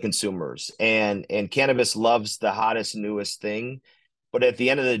for all the consumers. And cannabis loves the hottest, newest thing. But at the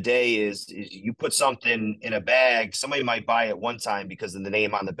end of the day, is you put something in a bag, somebody might buy it one time because of the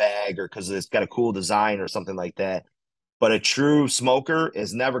name on the bag or because it's got a cool design or something like that. But a true smoker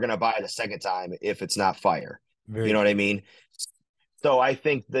is never going to buy it a second time if it's not fire. You Very know what I true. mean? So I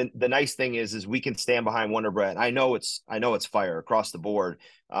think the nice thing is we can stand behind Wonder Bread. I know it's fire across the board.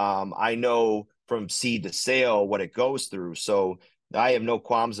 I know from seed to sale what it goes through. So I have no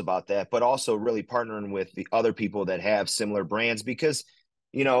qualms about that. But also really partnering with the other people that have similar brands because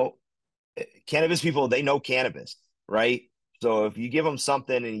you know cannabis people, they know cannabis, right? So if you give them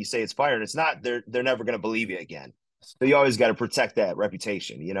something and you say it's fire and it's not, they're never going to believe you again. So you always got to protect that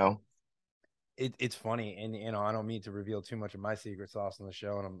reputation, you know? It's funny, and I don't mean to reveal too much of my secret sauce on the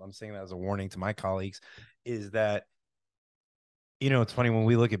show, and I'm saying that as a warning to my colleagues, is that it's funny when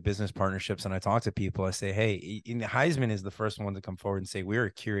we look at business partnerships and I talk to people, I say, hey, Heisman is the first one to come forward and say, we're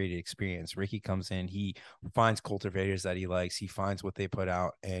a curated experience. Ricky comes in, he finds cultivators that he likes, he finds what they put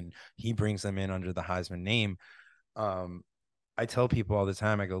out, and he brings them in under the Heisman name. Um, I tell people all the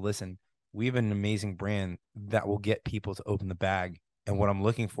time, I go, listen, we have an amazing brand that will get people to open the bag. And what I'm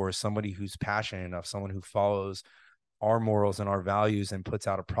looking for is somebody who's passionate enough, someone who follows our morals and our values and puts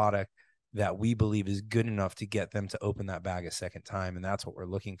out a product that we believe is good enough to get them to open that bag a second time. And that's what we're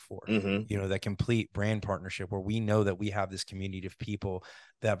looking for. Mm-hmm. That complete brand partnership where we know that we have this community of people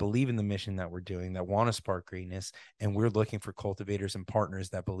that believe in the mission that we're doing, that want to spark greatness. And we're looking for cultivators and partners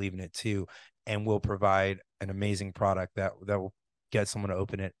that believe in it too. And will provide an amazing product that will get someone to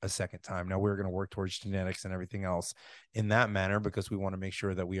open it a second time. Now we're going to work towards genetics and everything else in that manner because we want to make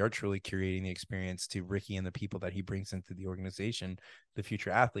sure that we are truly curating the experience to Ricky and the people that he brings into the organization, the future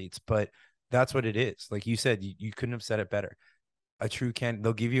athletes. But that's what it is. Like you said, you couldn't have said it better. A true can,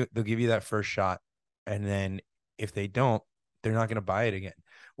 they'll give you that first shot. And then if they don't, they're not going to buy it again.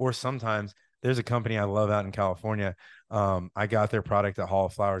 Or sometimes there's a company I love out in California. I got their product at Hall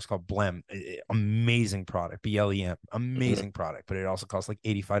of Flowers called Blem. Amazing product, BLEM, Mm-hmm. amazing product, but it also costs like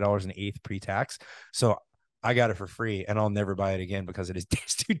 $85 an eighth pre-tax. So I got it for free and I'll never buy it again because it is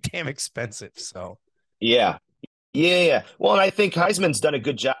too damn expensive. So Yeah. Yeah. Well, and I think Heisman's done a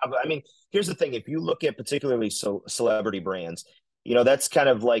good job. I mean, here's the thing. If you look at particularly celebrity brands, that's kind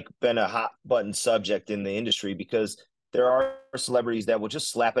of like been a hot button subject in the industry because there are celebrities that will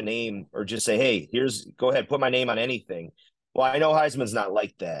just slap a name or just say, hey, go ahead, put my name on anything. Well, I know Heisman's not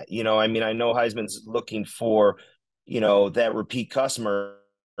like that. I mean, I know Heisman's looking for, that repeat customer.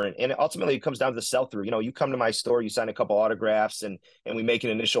 And ultimately, it comes down to the sell through. You come to my store, you sign a couple autographs, and we make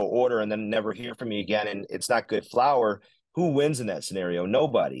an initial order, and then never hear from you again, and it's not good flower. Who wins in that scenario?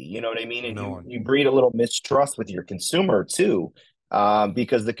 Nobody. You know what I mean? And no you one. you breed a little mistrust with your consumer too,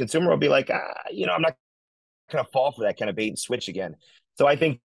 because the consumer will be like, I'm not going to fall for that kind of bait and switch again. So I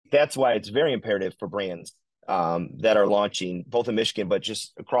think that's why it's very imperative for brands that are launching both in Michigan, but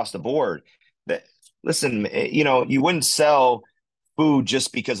just across the board. That listen, you wouldn't sell food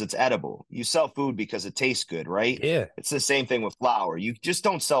just because it's edible. You sell food because it tastes good, right? Yeah. It's the same thing with flour. You just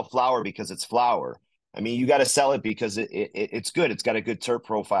don't sell flour because it's flour. I mean, you got to sell it because it's good. It's got a good terp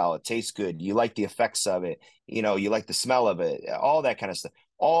profile. It tastes good. You like the effects of it. You like the smell of it. All that kind of stuff.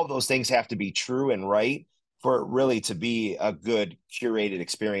 All of those things have to be true and right for it really to be a good curated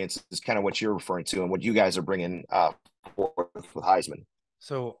experience. Is kind of what you're referring to and what you guys are bringing forth with Heisman.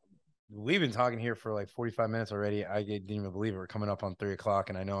 So we've been talking here for like 45 minutes already. I didn't even believe it. We're coming up on 3 o'clock,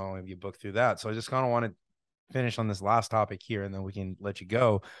 and I know I only have you booked through that. So I just kind of want to finish on this last topic here, and then we can let you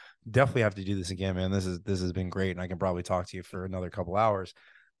go. Definitely have to do this again, man. This has been great, and I can probably talk to you for another couple hours.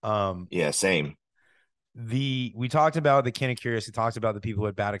 Um, Yeah, same. we talked about the Can of Curious. We talked about the people who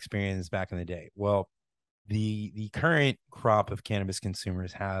had bad experience back in the day. Well, the current crop of cannabis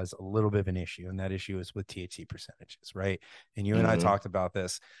consumers has a little bit of an issue, and that issue is with THC percentages, right? And you and I Mm-hmm. talked about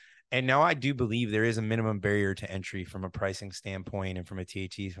this. And now I do believe there is a minimum barrier to entry from a pricing standpoint and from a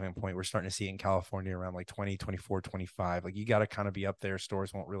THC standpoint. We're starting to see it in California around like 20, 24, 25. Like you got to kind of be up there.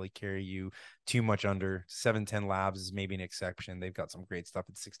 Stores won't really carry you too much under. 710 Labs is maybe an exception. They've got some great stuff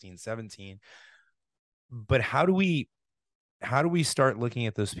at 16, 17. But how do we start looking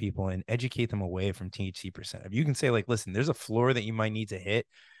at those people and educate them away from THC percent? If you can say like, listen, there's a floor that you might need to hit,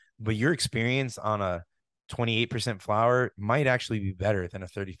 but your experience on a 28% flower might actually be better than a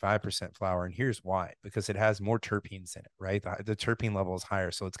 35% flower. And here's why, because it has more terpenes in it, right? The terpene level is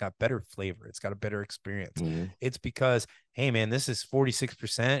higher. So it's got better flavor. It's got a better experience. Mm-hmm. It's because, hey man, this is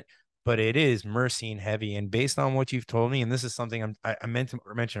 46%, but it is myrcene heavy. And based on what you've told me, and this is something I meant to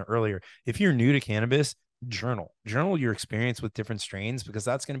mention earlier, if you're new to cannabis, journal your experience with different strains because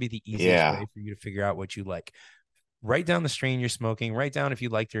that's going to be the easiest Yeah. way for you to figure out what you like. write down the strain you're smoking, write down if you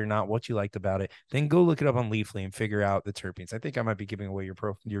liked it or not, what you liked about it, then go look it up on Leafly and figure out the terpenes. I think I might be giving away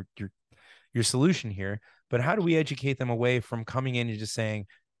your solution here, but how do we educate them away from coming in and just saying,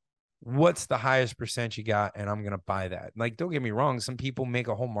 what's the highest percent you got and I'm going to buy that? Like, don't get me wrong, some people make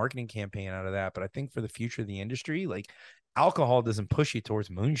a whole marketing campaign out of that, but I think for the future of the industry, like, alcohol doesn't push you towards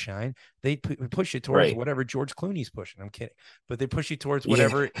moonshine. They push you towards Right. whatever George Clooney's pushing. I'm kidding, but they push you towards Yeah.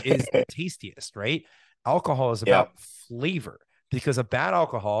 whatever is the tastiest, right? Alcohol is Yeah. about flavor, because a bad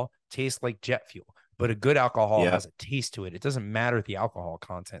alcohol tastes like jet fuel, but a good alcohol Yeah. has a taste to it. It doesn't matter the alcohol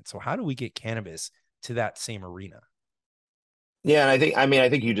content. So how do we get cannabis to that same arena? Yeah, and I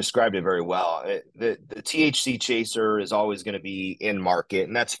think you described it very well. The THC chaser is always going to be in market,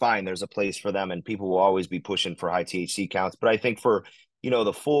 and that's fine. There's a place for them, and people will always be pushing for high THC counts. But I think for,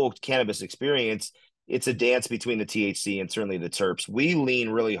 the full cannabis experience, it's a dance between the THC and certainly the terps. We lean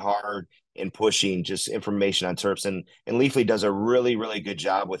really hard in pushing just information on terps, and Leafly does a really, really good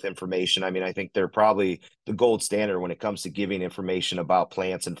job with information. I mean, I think they're probably the gold standard when it comes to giving information about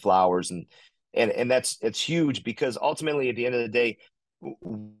plants and flowers, and that's it's huge, because ultimately at the end of the day,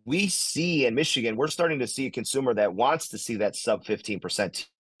 we see in Michigan, we're starting to see a consumer that wants to see that sub 15%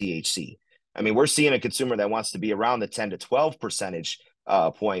 THC. I mean, we're seeing a consumer that wants to be around the 10 to 12 percentage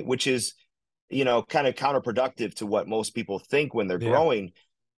point, which is, kind of counterproductive to what most people think when they're Yeah. growing.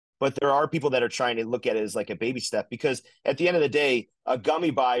 But there are people that are trying to look at it as like a baby step, because at the end of the day, a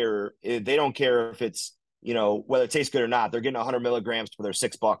gummy buyer, they don't care if it's, whether it tastes good or not. They're getting 100 milligrams for their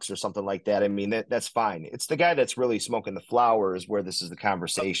 $6 or something like that. I mean, that's fine. It's the guy that's really smoking the flower is where this is the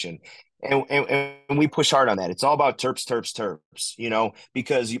conversation. And we push hard on that. It's all about terps, terps, terps,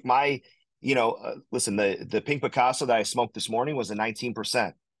 because listen, the Pink Picasso that I smoked this morning was a 19%,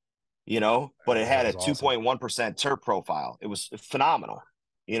 but it That had a was awesome. 2.1% terp profile. It was phenomenal.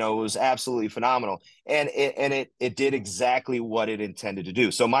 It was absolutely phenomenal. And it did exactly what it intended to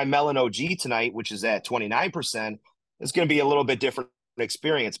do. So my Melon OG tonight, which is at 29%, is going to be a little bit different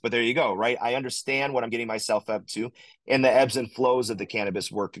experience. But there you go, right? I understand what I'm getting myself up to, and the ebbs and flows of the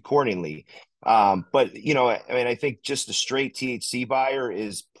cannabis work accordingly. But I think just a straight THC buyer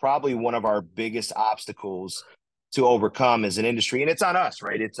is probably one of our biggest obstacles to overcome as an industry. And it's on us,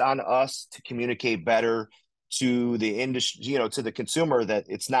 right? It's on us to communicate better to the industry, to the consumer, that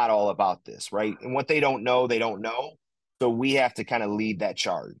it's not all about this, right? And what they don't know, they don't know. So we have to kind of lead that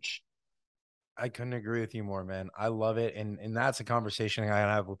charge. I couldn't agree with you more, man. I love it. And that's a conversation I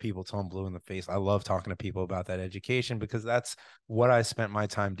have with people till I'm blue in the face. I love talking to people about that education, because that's what I spent my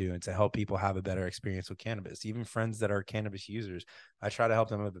time doing, to help people have a better experience with cannabis. Even friends that are cannabis users, I try to help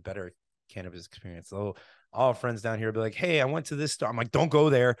them have a better cannabis experience. So all friends down here will be like, hey, I went to this store. I'm like, don't go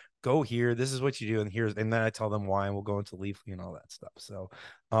there, go here. This is what you do. And then I tell them why, and we'll go into Leafly and all that stuff. So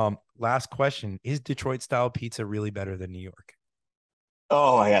last question, is Detroit style pizza really better than New York?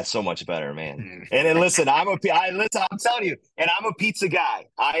 Oh, yeah, so much better, man. And then listen, I'm telling you, and I'm a pizza guy.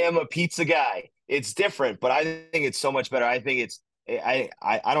 I am a pizza guy. It's different, but I think it's so much better. I think I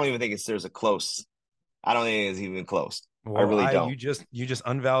don't even think there's a close. I don't think it's even close. I Well, really I don't. you just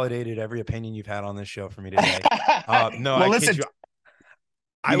unvalidated every opinion you've had on this show for me today. No, Well, I kid listen, you.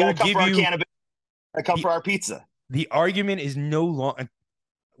 I you got will to come give for our you cannabis. Got to come the for our pizza. the argument is no longer.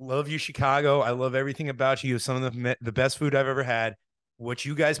 Love you, Chicago. I love everything about you. You have some of the best food I've ever had. What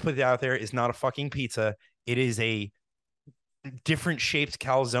you guys put out there is not a fucking pizza. It is a different shaped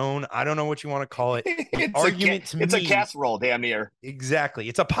calzone. I don't know what you want to call it. The argument to it's a me, casserole, damn near. exactly,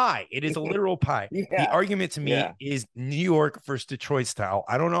 it's a pie. It is a literal pie. The Yeah, argument to me yeah, is New York versus Detroit style.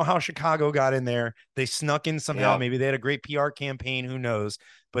 I don't know how Chicago got in there. They snuck in somehow. yeah, Maybe they had a great PR campaign. Who knows?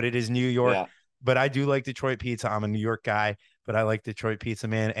 But it is New York. yeah. But I do like Detroit pizza. I'm a New York guy, but I like Detroit pizza,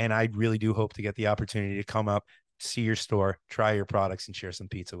 man. And I really do hope to get the opportunity to come up, see your store, try your products, and share some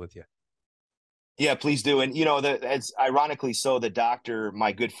pizza with you. Yeah, please do. And as ironically so, the doctor,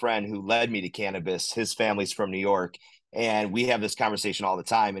 my good friend who led me to cannabis, his family's from New York, and we have this conversation all the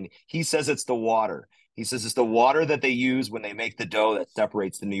time. And he says it's the water. He says it's the water that they use when they make the dough that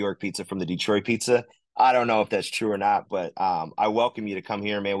separates the New York pizza from the Detroit pizza. I don't know if that's true or not, but I welcome you to come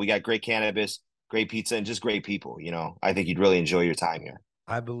here, man. We got great cannabis, great pizza, and just great people. I think you'd really enjoy your time here.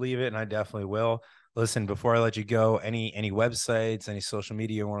 I believe it, and I definitely will. Listen, before I let you go, any websites, any social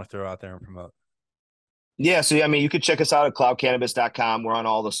media you want to throw out there and promote? Yeah, so I mean, you could check us out at cloudcannabis.com. We're on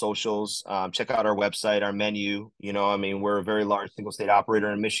all the socials. Check out our website, our menu. I mean, we're a very large single state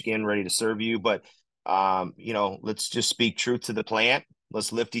operator in Michigan, ready to serve you. But let's just speak truth to the plant.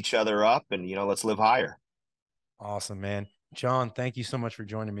 Let's lift each other up, and let's live higher. Awesome, man. John, thank you so much for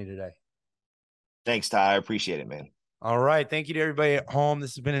joining me today. Thanks, Ty. I appreciate it, man. All right. Thank you to everybody at home.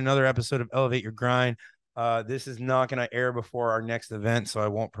 This has been another episode of Elevate Your Grind. This is not going to air before our next event, so I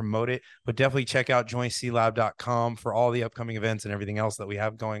won't promote it, but definitely check out joinclab.com for all the upcoming events and everything else that we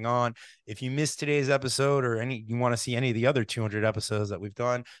have going on. If you missed today's episode or you want to see any of the other 200 episodes that we've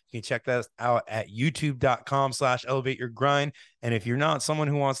done, you can check that out at youtube.com/elevate your grind. And if you're not someone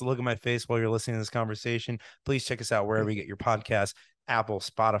who wants to look at my face while you're listening to this conversation, please check us out wherever you get your podcast. Apple,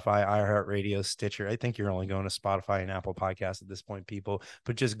 Spotify, iHeartRadio, Stitcher. I think you're only going to Spotify and Apple Podcasts at this point, people.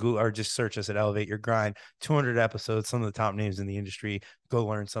 But just Google or just search us at Elevate Your Grind. 200 episodes, some of the top names in the industry. Go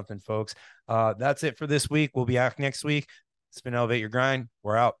learn something, folks. That's it for this week. We'll be back next week. It's been Elevate Your Grind.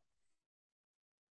 We're out.